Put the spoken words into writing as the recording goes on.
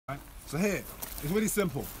So here, it's really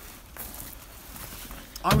simple.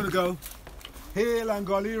 I'm gonna go, hill and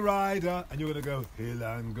golly rider, and you're gonna go, hill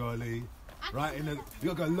and golly. Right, you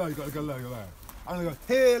gotta go low, you gotta go low, I'm gonna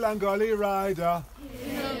go, hill and golly rider.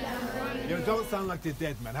 Don't sound like you're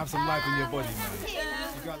dead, man. Have some life in your body,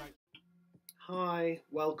 man. Hi,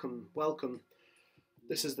 welcome.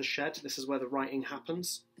 This is the shed, this is where the writing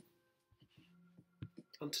happens.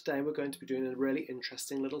 And today we're going to be doing a really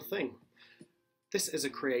interesting little thing. This is a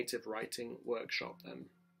creative writing workshop then,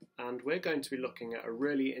 and we're going to be looking at a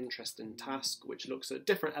really interesting task which looks at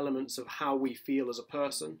different elements of how we feel as a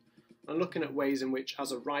person and looking at ways in which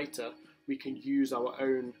as a writer we can use our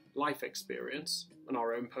own life experience and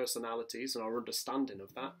our own personalities and our understanding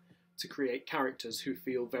of that to create characters who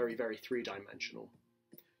feel very, very three-dimensional.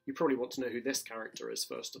 You probably want to know who this character is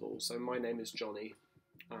first of all. So my name is Jonny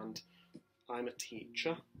and I'm a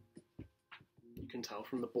teacher. You can tell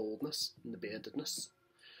from the baldness and the beardedness.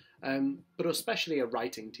 But especially a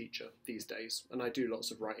writing teacher these days, and I do lots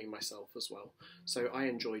of writing myself as well, so I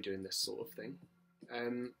enjoy doing this sort of thing.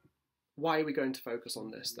 Why are we going to focus on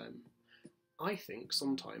this then? I think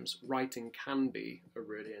sometimes writing can be a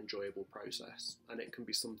really enjoyable process, and it can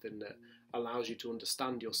be something that allows you to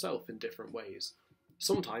understand yourself in different ways.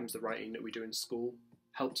 Sometimes the writing that we do in school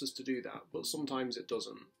helps us to do that, but sometimes it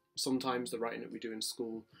doesn't. Sometimes the writing that we do in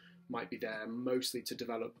school might be there mostly to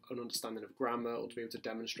develop an understanding of grammar or to be able to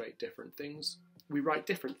demonstrate different things. We write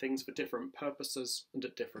different things for different purposes and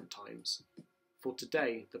at different times. For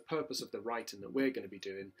today, the purpose of the writing that we're going to be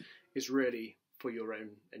doing is really for your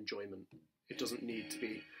own enjoyment. It doesn't need to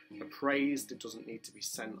be appraised, it doesn't need to be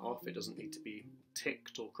sent off, it doesn't need to be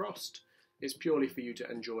ticked or crossed. It's purely for you to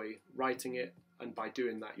enjoy writing it, and by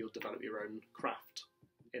doing that you'll develop your own craft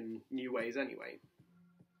in new ways anyway.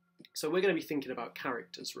 So we're going to be thinking about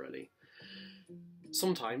characters really.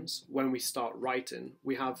 Sometimes when we start writing,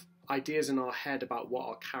 we have ideas in our head about what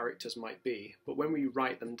our characters might be, but when we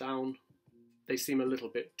write them down, they seem a little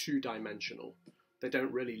bit two-dimensional. They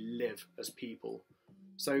don't really live as people.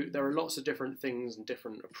 So there are lots of different things and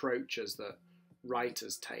different approaches that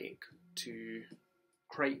writers take to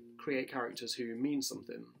create characters who mean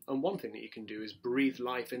something. And one thing that you can do is breathe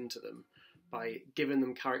life into them by giving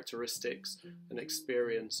them characteristics and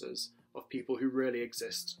experiences of people who really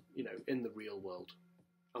exist, in the real world.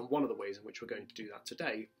 And one of the ways in which we're going to do that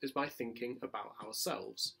today is by thinking about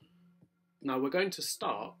ourselves. Now we're going to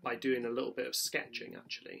start by doing a little bit of sketching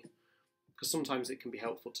actually, because sometimes it can be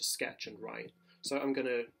helpful to sketch and write. So I'm going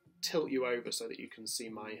to tilt you over so that you can see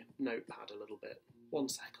my notepad a little bit. 1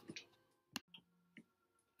 second.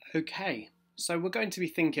 Okay, so we're going to be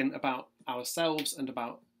thinking about ourselves and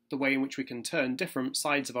about the way in which we can turn different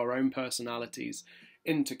sides of our own personalities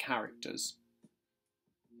into characters.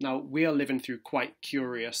 Now, we are living through quite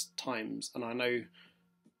curious times, and I know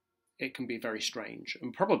it can be very strange,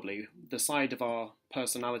 and probably the side of our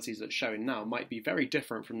personalities that's showing now might be very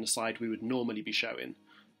different from the side we would normally be showing.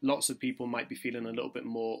 Lots of people might be feeling a little bit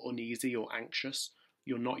more uneasy or anxious.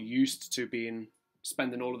 You're not used to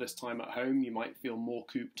spending all of this time at home, you might feel more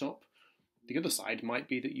cooped up. The other side might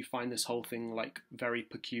be that you find this whole thing very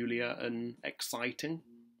peculiar and exciting.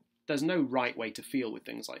 There's no right way to feel with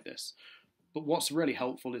things like this, but what's really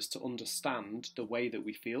helpful is to understand the way that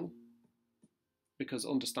we feel, because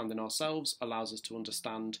understanding ourselves allows us to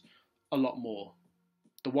understand a lot more.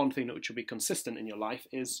 The one thing that will be consistent in your life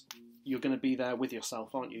is you're going to be there with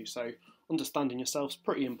yourself, aren't you? So understanding yourself's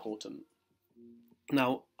pretty important.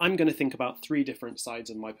 Now, I'm going to think about 3 different sides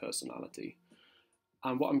of my personality.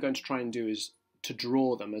 And what I'm going to try and do is to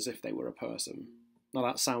draw them as if they were a person. Now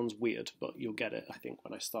that sounds weird, but you'll get it, I think,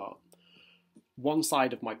 when I start. One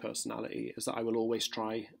side of my personality is that I will always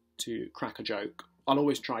try to crack a joke. I'll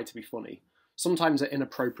always try to be funny. Sometimes at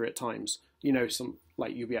inappropriate times.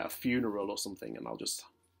 You'll be at a funeral or something and I'll just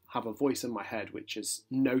have a voice in my head which is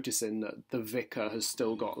noticing that the vicar has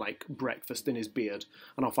still got breakfast in his beard,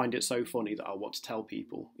 and I'll find it so funny that I'll want to tell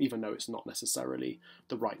people, even though it's not necessarily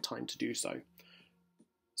the right time to do so.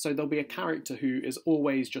 So there'll be a character who is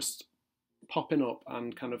always just popping up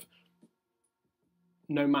and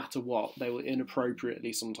no matter what, they will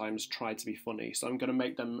inappropriately sometimes try to be funny. So I'm going to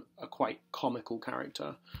make them a quite comical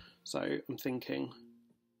character. So I'm thinking,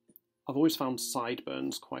 I've always found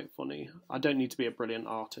sideburns quite funny. I don't need to be a brilliant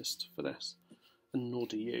artist for this, and nor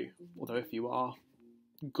do you. Although if you are,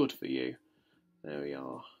 good for you. There we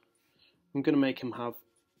are. I'm going to make him have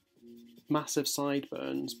massive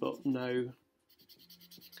sideburns, but no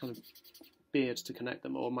kind of beard to connect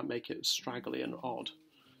them, or I might make it straggly and odd.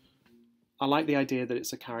 I like the idea that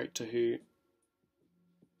it's a character who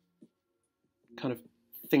kind of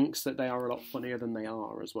thinks that they are a lot funnier than they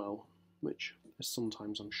are as well, which as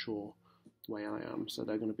sometimes I'm sure the way I am. So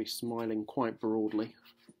they're going to be smiling quite broadly.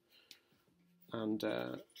 And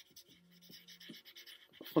a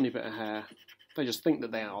funny bit of hair. They just think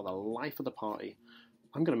that they are the life of the party.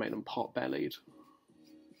 I'm going to make them pot-bellied.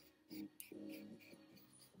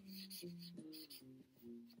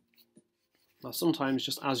 Now sometimes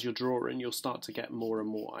just as you're drawing, you'll start to get more and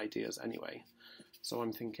more ideas anyway. So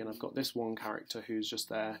I'm thinking I've got this one character who's just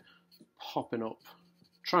there popping up,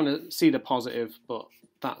 trying to see the positive, but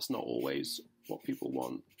that's not always what people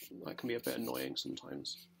want. That can be a bit annoying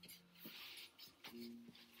sometimes.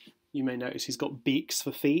 You may notice he's got beaks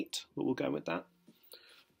for feet, but we'll go with that.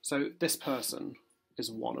 So this person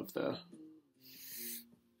is one of the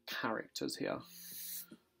characters here.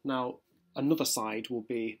 Now, another side will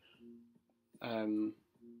be, I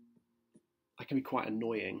can be quite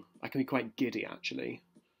annoying. I can be quite giddy, actually.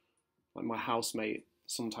 Like my housemate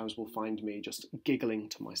sometimes will find me just giggling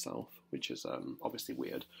to myself, which is obviously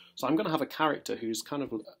weird. So I'm going to have a character who's kind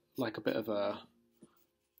of like a bit of a,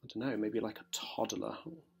 I don't know, maybe like a toddler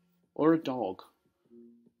or a dog.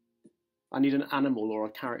 I need an animal or a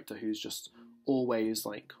character who's just always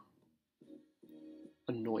like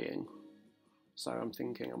annoying. So I'm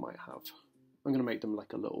thinking I'm going to make them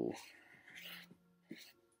like a little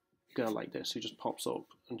girl like this who just pops up,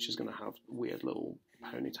 and she's going to have weird little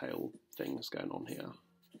ponytail things going on here.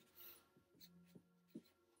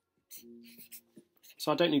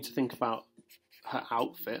 So I don't need to think about her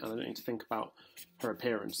outfit, and I don't need to think about her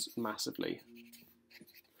appearance massively.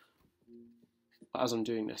 But as I'm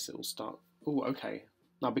doing this, it will start... Oh, okay.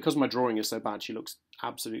 Now, because my drawing is so bad, she looks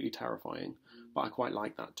absolutely terrifying, but I quite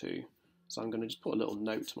like that too. So I'm going to just put a little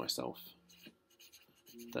note to myself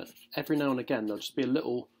that every now and again there'll just be a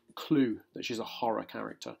little clue that she's a horror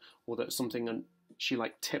character, or that something, and she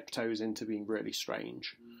like tiptoes into being really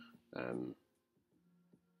strange.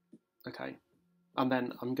 Okay, and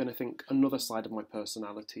then I'm going to think another side of my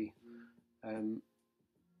personality.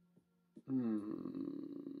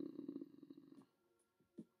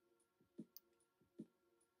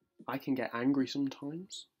 I can get angry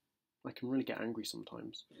sometimes. I can really get angry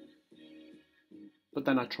sometimes. But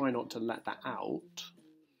then I try not to let that out.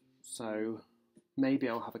 So maybe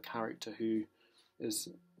I'll have a character who is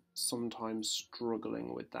sometimes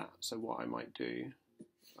struggling with that. So what I might do,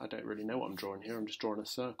 I don't really know what I'm drawing here. I'm just drawing a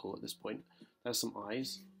circle at this point. There's some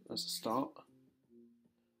eyes as a start.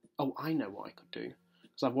 Oh, I know what I could do.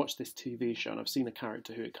 Because I've watched this TV show and I've seen a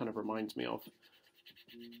character who it kind of reminds me of.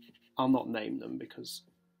 I'll not name them because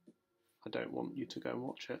I don't want you to go and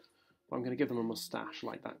watch it. But I'm going to give them a moustache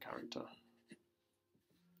like that character.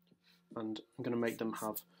 And I'm going to make them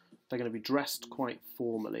have... They're going to be dressed quite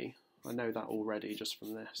formally. I know that already just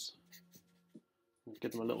from this. I'll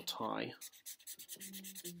give them a little tie.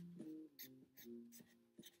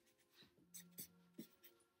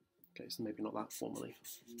 Okay, so maybe not that formally.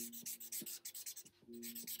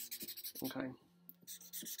 Okay.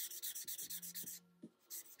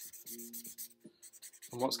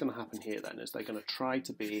 And what's going to happen here then is they're going to try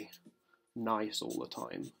to be nice all the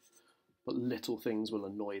time, but little things will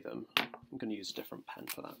annoy them. I'm going to use a different pen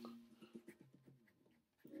for that.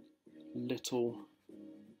 Little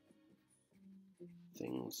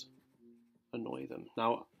things annoy them.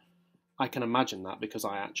 Now, I can imagine that because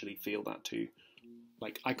I actually feel that too.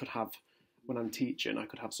 Like, I could have, when I'm teaching, I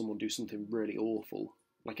could have someone do something really awful.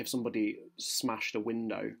 Like, if somebody smashed a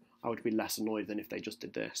window, I would be less annoyed than if they just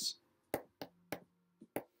did this.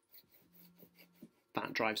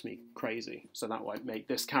 That drives me crazy. So that might make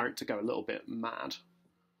this character go a little bit mad.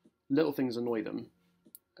 Little things annoy them.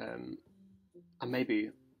 And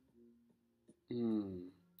maybe...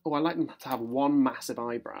 Oh, I like them to have one massive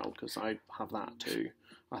eyebrow, because I have that too.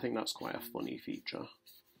 I think that's quite a funny feature.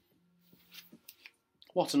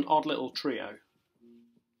 What an odd little trio.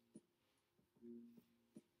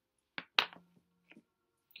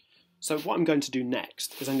 So what I'm going to do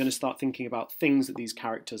next is I'm going to start thinking about things that these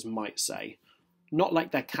characters might say. Not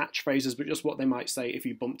like their catchphrases, but just what they might say if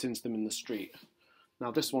you bumped into them in the street.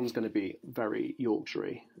 Now this one's going to be very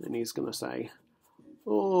Yorkshire-y, and he's going to say,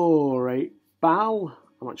 "All right, pal."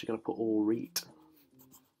 I'm actually going to put all right.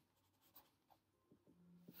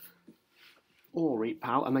 All right,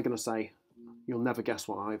 pal. And they're going to say, "You'll never guess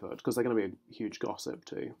what I've heard," because they're going to be a huge gossip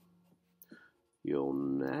too. "You'll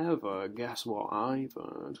never guess what I've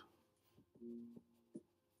heard."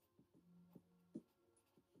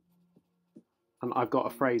 And I've got a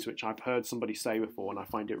phrase which I've heard somebody say before and I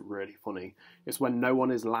find it really funny. It's when no one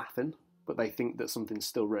is laughing, but they think that something's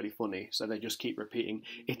still really funny, so they just keep repeating,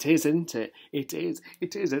 "It is, isn't it? It is,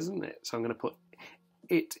 isn't it?" So I'm going to put,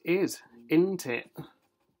 "It is, isn't it?"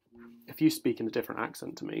 If you speak in a different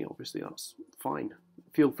accent to me, obviously that's fine.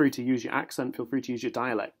 Feel free to use your accent, feel free to use your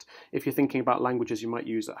dialect. If you're thinking about languages you might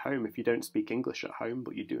use at home, if you don't speak English at home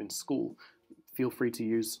but you do in school, feel free to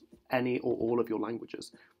use any or all of your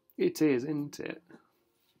languages. It is, isn't it?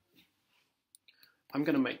 I'm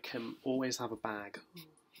going to make him always have a bag.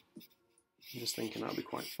 I'm just thinking that would be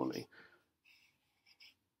quite funny.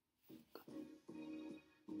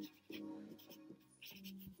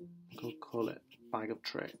 I'll call it Bag of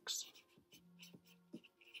Tricks.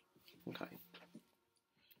 Okay.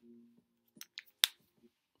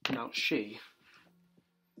 Now she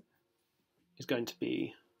is going to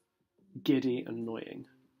be giddy and annoying.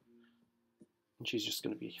 And she's just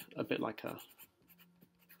going to be a bit like a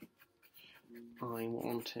I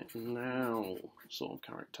want it now sort of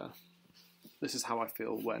character. This is how I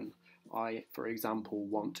feel when I, for example,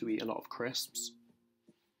 want to eat a lot of crisps.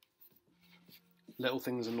 Little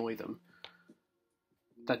things annoy them.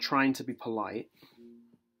 They're trying to be polite,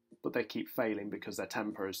 but they keep failing because their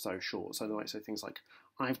temper is so short. So they might say things like,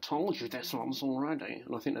 I've told you this once already.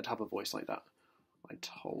 And I think they'd have a voice like that. I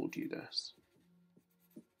told you this.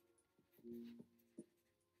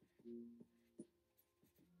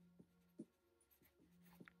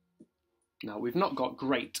 Now, we've not got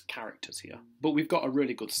great characters here, but we've got a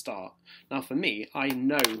really good start. Now, for me, I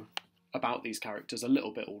know about these characters a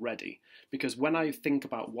little bit already, because when I think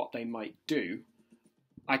about what they might do,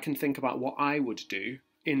 I can think about what I would do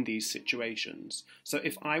in these situations. So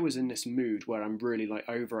if I was in this mood where I'm really like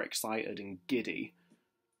overexcited and giddy,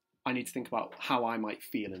 I need to think about how I might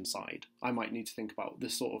feel inside. I might need to think about the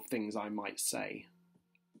sort of things I might say.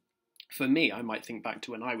 For me, I might think back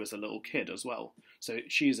to when I was a little kid as well. So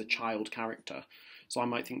she's a child character. So I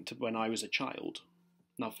might think to when I was a child.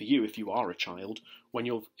 Now for you, if you are a child,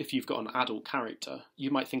 if you've got an adult character,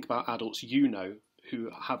 you might think about adults you know who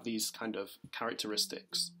have these kind of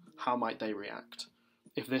characteristics. How might they react?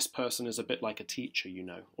 If this person is a bit like a teacher you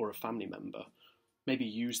know, or a family member, maybe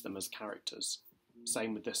use them as characters.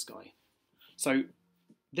 Same with this guy. So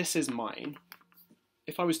this is mine.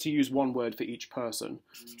 If I was to use one word for each person,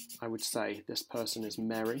 I would say this person is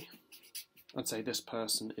merry. I'd say this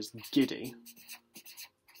person is giddy.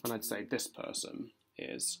 And I'd say this person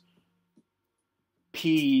is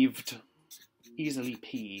peeved. Easily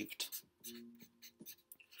peeved.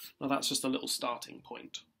 Now that's just a little starting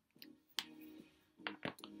point.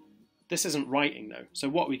 This isn't writing though, so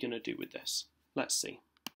what are we going to do with this? Let's see.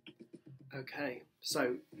 Okay,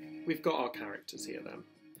 so we've got our characters here then.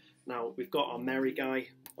 Now, we've got our merry guy,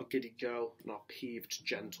 our giddy girl, and our peeved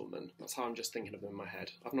gentleman. That's how I'm just thinking of them in my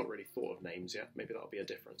head. I've not really thought of names yet. Maybe that'll be a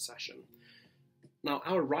different session. Now,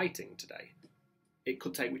 our writing today, it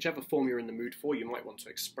could take whichever form you're in the mood for. You might want to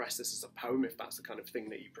express this as a poem if that's the kind of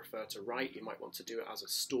thing that you prefer to write. You might want to do it as a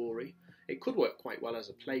story. It could work quite well as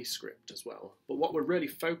a play script as well. But what we're really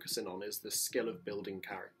focusing on is the skill of building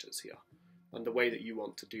characters here. And the way that you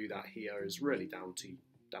want to do that here is really down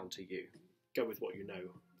to you. Go with what you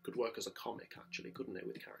know. Could work as a comic, actually, couldn't it,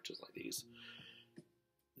 with characters like these?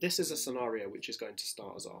 This is a scenario which is going to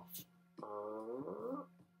start us off.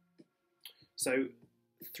 So,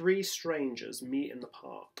 3 strangers meet in the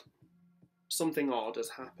park. Something odd has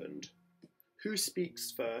happened. Who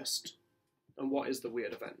speaks first, and what is the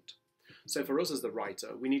weird event? So for us as the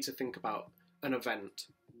writer, we need to think about an event.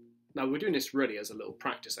 Now, we're doing this really as a little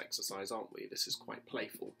practice exercise, aren't we? This is quite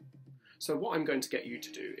playful. So what I'm going to get you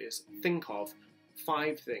to do is think of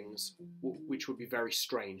 5 things which would be very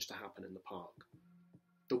strange to happen in the park.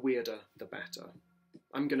 The weirder, the better.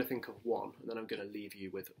 I'm going to think of one, and then I'm going to leave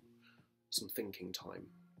you with some thinking time.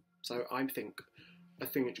 So I think a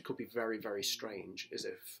thing which could be very, very strange is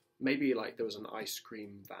if maybe like there was an ice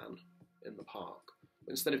cream van in the park.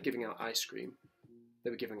 But instead of giving out ice cream, they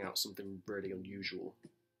were giving out something really unusual.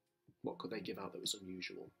 What could they give out that was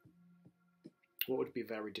unusual? What would be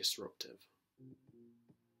very disruptive?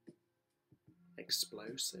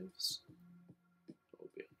 Explosives? That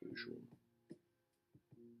would be unusual.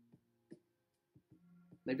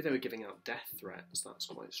 Maybe they were giving out death threats, that's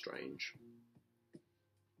quite strange.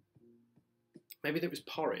 Maybe there was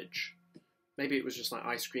porridge. Maybe it was just like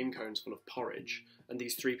ice cream cones full of porridge, and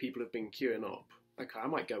these 3 people have been queuing up. Okay, I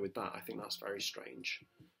might go with that. I think that's very strange.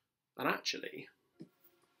 And actually,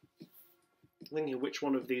 thinking which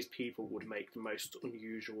one of these people would make the most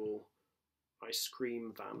unusual ice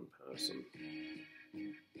cream van person.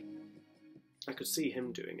 I could see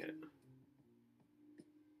him doing it.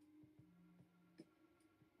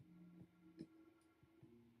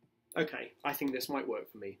 Okay, I think this might work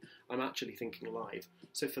for me. I'm actually thinking live.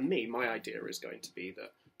 So for me, my idea is going to be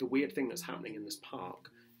that the weird thing that's happening in this park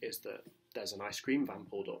is that there's an ice cream van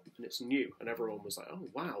pulled up and it's new, and everyone was like, oh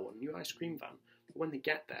wow, a new ice cream van. But when they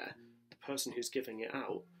get there, the person who's giving it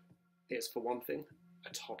out is, for one thing, a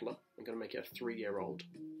toddler. I'm going to make it a 3-year-old,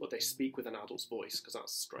 but they speak with an adult's voice because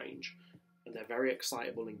that's strange, and they're very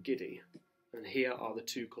excitable and giddy. And here are the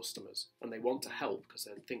 2 customers, and they want to help because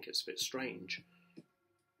they think it's a bit strange.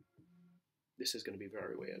 This is going to be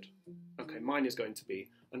very weird. Okay, mine is going to be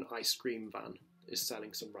an ice cream van that is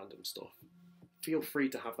selling some random stuff. Feel free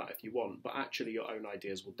to have that if you want, but actually your own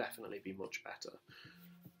ideas will definitely be much better.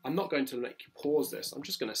 I'm not going to make you pause this. I'm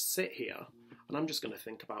just going to sit here and I'm just going to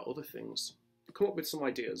think about other things. Come up with some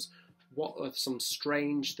ideas. What are some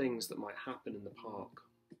strange things that might happen in the park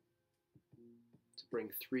to bring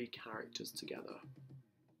 3 characters together?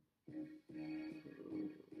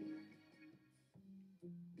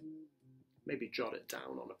 Maybe jot it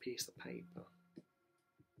down on a piece of paper.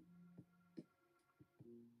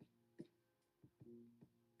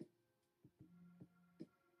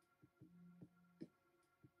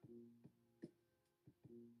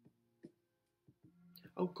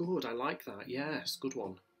 Oh good, I like that. Yes, good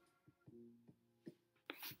one.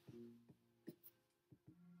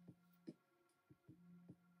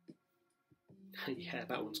 Yeah,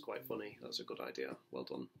 that one's quite funny. That's a good idea. Well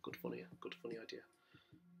done. Good funny idea.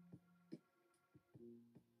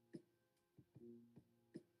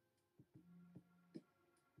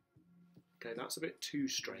 Okay, that's a bit too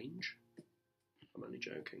strange. I'm only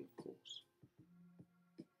joking, of course.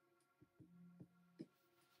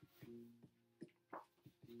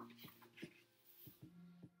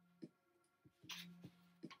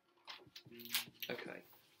 Okay.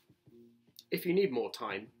 If you need more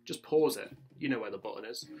time, just pause it. You know where the button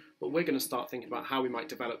is. But we're going to start thinking about how we might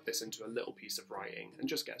develop this into a little piece of writing and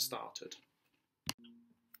just get started.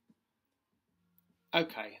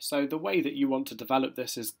 Okay, so the way that you want to develop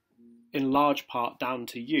this is in large part down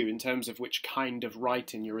to you in terms of which kind of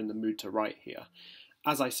writing you're in the mood to write here.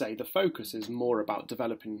 As I say, the focus is more about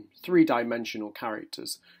developing 3-dimensional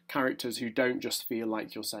characters. Characters who don't just feel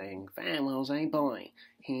like you're saying, there was a boy,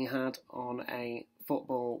 he had on a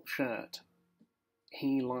football shirt,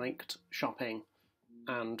 he liked shopping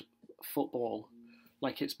and football.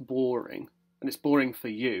 Like, it's boring. And it's boring for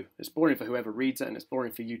you. It's boring for whoever reads it, and it's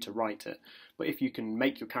boring for you to write it. But if you can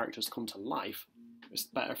make your characters come to life, it's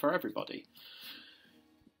better for everybody.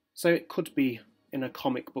 So it could be in a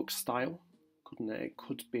comic book style, couldn't it? It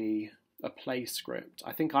could be a play script.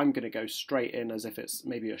 I think I'm going to go straight in as if it's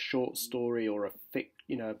maybe a short story or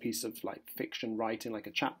a piece of like fiction writing, like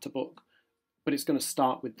a chapter book. But it's going to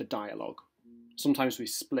start with the dialogue. Sometimes we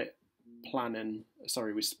split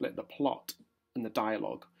the plot and the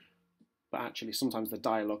dialogue. But actually sometimes the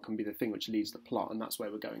dialogue can be the thing which leads the plot, and that's where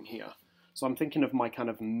we're going here. So I'm thinking of my kind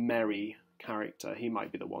of merry character. He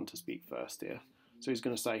might be the one to speak first here. So he's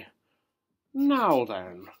going to say, now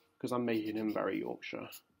then, because I'm making him very Yorkshire.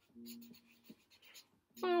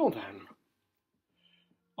 Now then,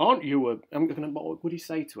 aren't you what would he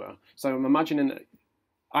say to her? So I'm imagining an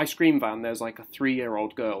ice cream van, there's like a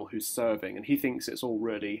 3-year-old girl who's serving, and he thinks it's all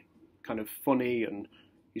really kind of funny, and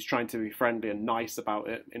he's trying to be friendly and nice about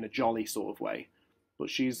it in a jolly sort of way. But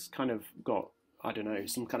she's kind of got, I don't know,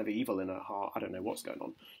 some kind of evil in her heart. I don't know what's going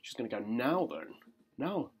on. She's going to go, now then.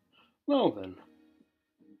 Now then.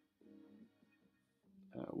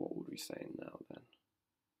 What would we say now then?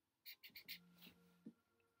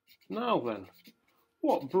 Now then,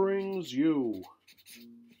 what brings you?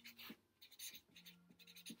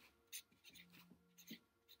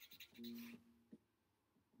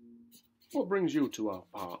 What brings you to our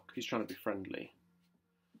park? He's trying to be friendly.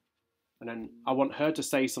 And then I want her to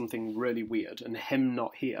say something really weird and him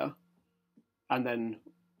not hear. And then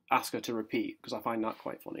ask her to repeat, because I find that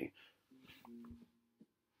quite funny.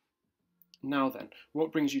 Now then,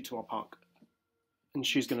 what brings you to our park? And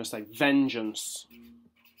she's going to say, vengeance.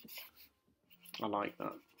 I like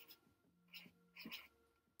that.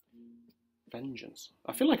 Vengeance.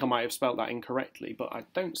 I feel like I might have spelt that incorrectly, but I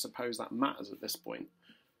don't suppose that matters at this point.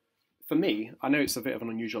 For me, I know it's a bit of an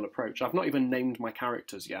unusual approach. I've not even named my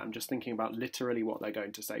characters yet. I'm just thinking about literally what they're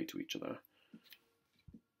going to say to each other.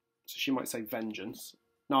 So she might say vengeance.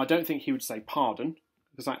 Now, I don't think he would say pardon,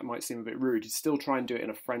 because that might seem a bit rude. He'd still try and do it in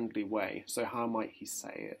a friendly way. So how might he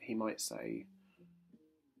say it? He might say,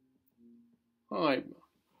 hi.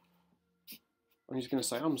 And he's going to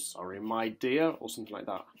say, I'm sorry, my dear, or something like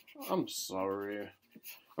that. I'm sorry.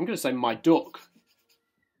 I'm going to say, my duck.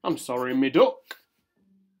 I'm sorry, me duck.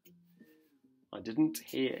 I didn't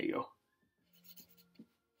hear you.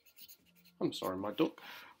 I'm sorry, my duck.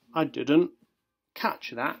 I didn't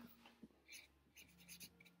catch that.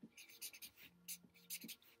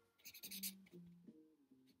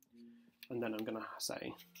 And then I'm going to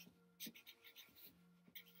say,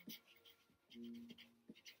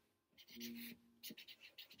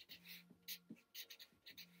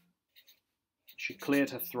 she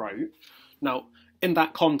cleared her throat. Now, in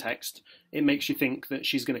that context, it makes you think that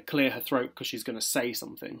she's going to clear her throat because she's going to say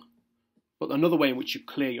something. But another way in which you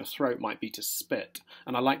clear your throat might be to spit.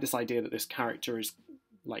 And I like this idea that this character is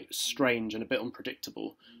like strange and a bit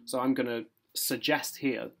unpredictable. So I'm going to suggest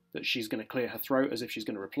here that she's going to clear her throat as if she's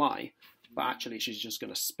going to reply, but actually she's just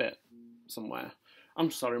going to spit somewhere.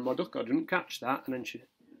 I'm sorry, my duck, I didn't catch that. And then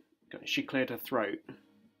she cleared her throat.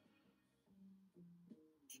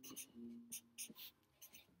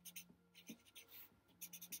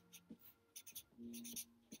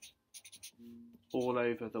 All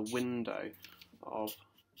over the window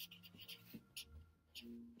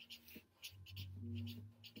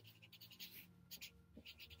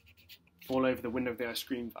of the ice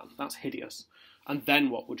cream van. That's hideous. And then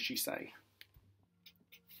what would she say?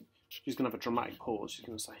 She's going to have a dramatic pause. She's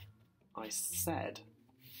going to say, I said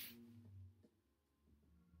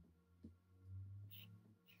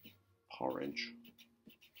porridge.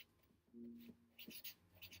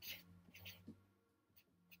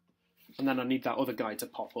 And then I need that other guy to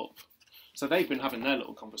pop up. So they've been having their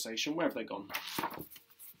little conversation. Where have they gone?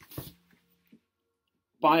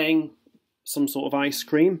 Buying some sort of ice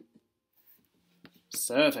cream.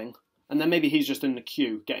 Serving. And then maybe he's just in the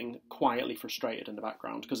queue getting quietly frustrated in the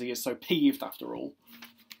background because he is so peeved after all.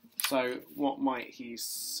 So what might he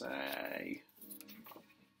say?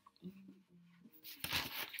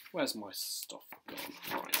 Where's my stuff gone?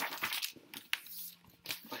 Right.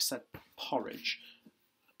 I said porridge.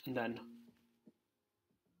 And then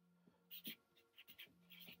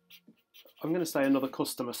I'm going to say another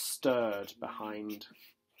customer stirred behind.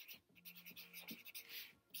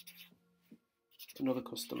 Another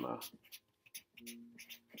customer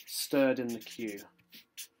stirred in the queue.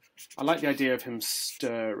 I like the idea of him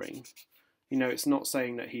stirring. You know, it's not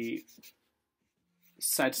saying that he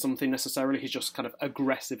said something necessarily, he's just kind of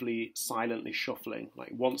aggressively, silently shuffling,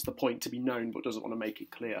 like wants the point to be known but doesn't want to make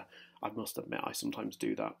it clear. I must admit, I sometimes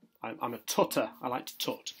do that. I'm a tutter, I like to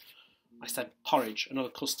tut. I said porridge, another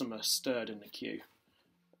customer stirred in the queue.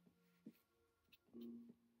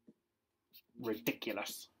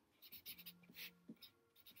 Ridiculous.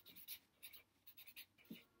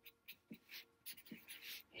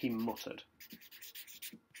 He muttered.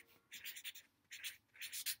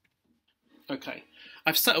 Okay,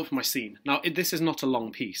 I've set up my scene. Now, this is not a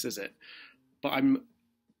long piece, is it? But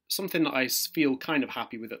something that I feel kind of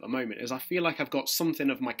happy with at the moment is I feel like I've got something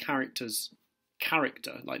of my character's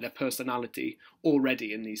character, like their personality,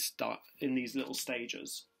 already in these little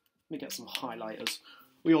stages. Let me get some highlighters.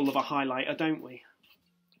 We all love a highlighter, don't we?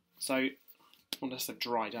 So, unless they've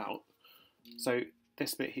dried out. So,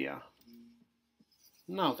 this bit here.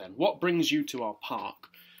 Now then, what brings you to our park?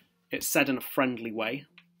 It's said in a friendly way.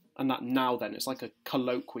 And that now then, it's like a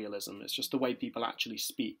colloquialism. It's just the way people actually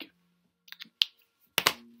speak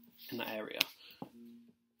in that area.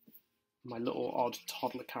 My little odd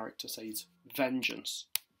toddler character says vengeance.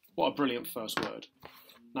 What a brilliant first word.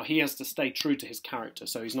 Now he has to stay true to his character,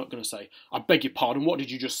 so he's not going to say, I beg your pardon, what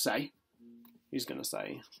did you just say? He's going to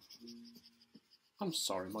say, I'm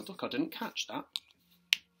sorry, my duck, I didn't catch that.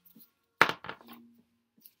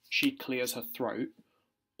 She clears her throat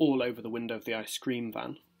all over the window of the ice cream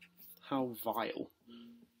van. How vile.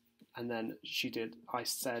 And then she did, I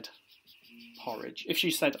said porridge. If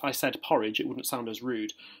she said, I said porridge, it wouldn't sound as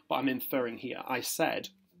rude, but I'm inferring here, I said ...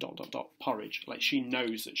 porridge. Like she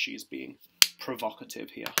knows that she's being provocative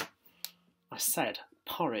here. I said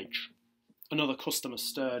porridge. Another customer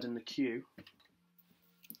stirred in the queue.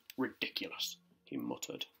 Ridiculous, he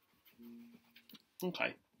muttered.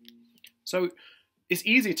 Okay. So it's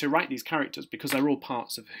easy to write these characters because they're all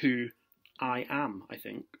parts of who I am, I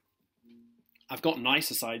think. I've got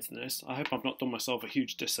nicer sides than this. I hope I've not done myself a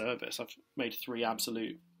huge disservice. I've made 3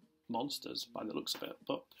 absolute monsters by the looks of it.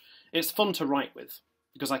 But it's fun to write with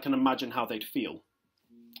because I can imagine how they'd feel.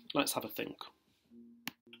 Let's have a think.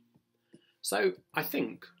 So I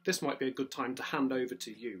think this might be a good time to hand over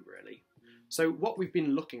to you, really. So what we've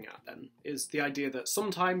been looking at then is the idea that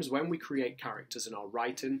sometimes when we create characters in our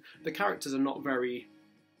writing, the characters are not very,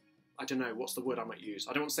 I don't know, what's the word I might use?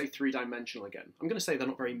 I don't want to say 3-dimensional again. I'm going to say they're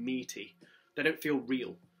not very meaty. They don't feel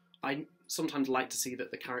real. I sometimes like to see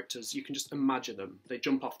that the characters, you can just imagine them. They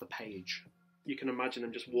jump off the page. You can imagine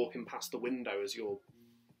them just walking past the window as you're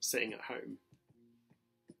sitting at home.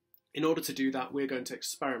 In order to do that, we're going to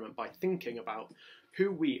experiment by thinking about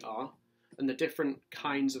who we are and the different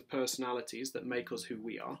kinds of personalities that make us who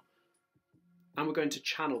we are. And we're going to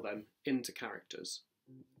channel them into characters.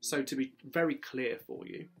 So to be very clear for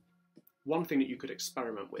you, one thing that you could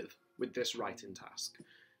experiment with this writing task,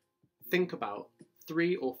 think about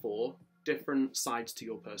 3 or 4 different sides to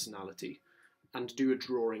your personality and do a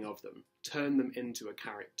drawing of them. Turn them into a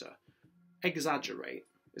character. Exaggerate.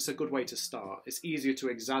 It's a good way to start. It's easier to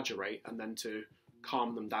exaggerate and then to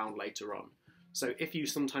calm them down later on. So if you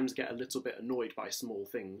sometimes get a little bit annoyed by small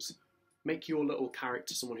things, make your little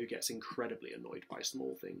character someone who gets incredibly annoyed by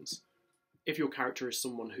small things. If your character is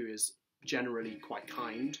someone who is generally quite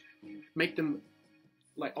kind, make them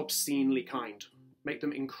like obscenely kind. Make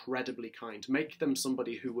them incredibly kind. Make them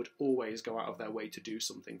somebody who would always go out of their way to do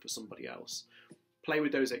something for somebody else. Play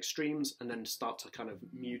with those extremes and then start to kind of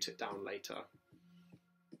mute it down later.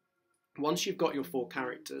 Once you've got your 4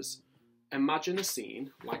 characters, imagine a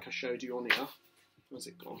scene like I showed you on here. Where's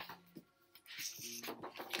it gone?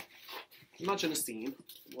 Imagine a scene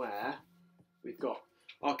where we've got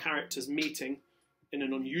our characters meeting in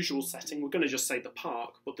an unusual setting. We're going to just say the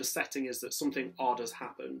park, but the setting is that something odd has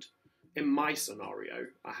happened. In my scenario,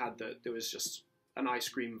 I had that there was just an ice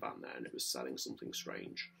cream van there and it was selling something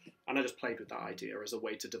strange. And I just played with that idea as a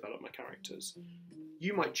way to develop my characters.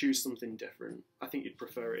 You might choose something different. I think you'd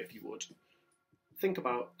prefer it if you would. Think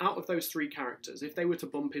about, out of those 3 characters, if they were to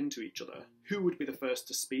bump into each other, who would be the first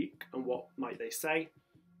to speak and what might they say?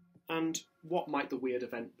 And what might the weird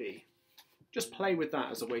event be? Just play with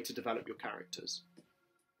that as a way to develop your characters.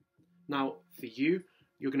 Now, for you,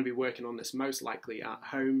 you're going to be working on this most likely at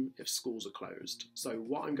home if schools are closed. So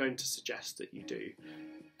what I'm going to suggest that you do,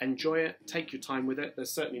 enjoy it, take your time with it.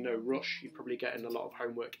 There's certainly no rush. You're probably getting a lot of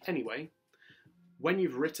homework anyway. When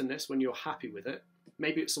you've written this, when you're happy with it,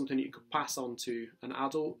 maybe it's something that you could pass on to an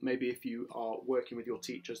adult. Maybe if you are working with your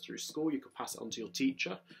teachers through school, you could pass it on to your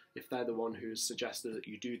teacher if they're the one who's suggested that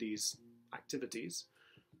you do these activities.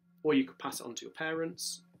 Or you could pass it on to your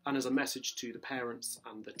parents. And as a message to the parents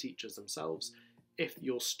and the teachers themselves, if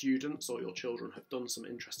your students or your children have done some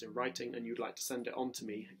interesting writing and you'd like to send it on to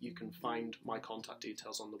me, you can find my contact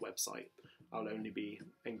details on the website. I'll only be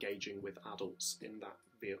engaging with adults in that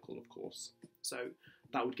vehicle, of course. So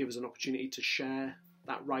that would give us an opportunity to share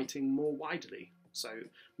that writing more widely. So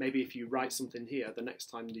maybe if you write something here, the next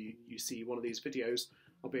time you see one of these videos,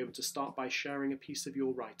 I'll be able to start by sharing a piece of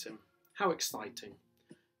your writing. How exciting.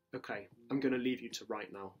 Okay, I'm going to leave you to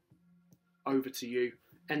write now. Over to you.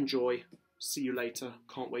 Enjoy. See you later.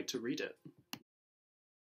 Can't wait to read it.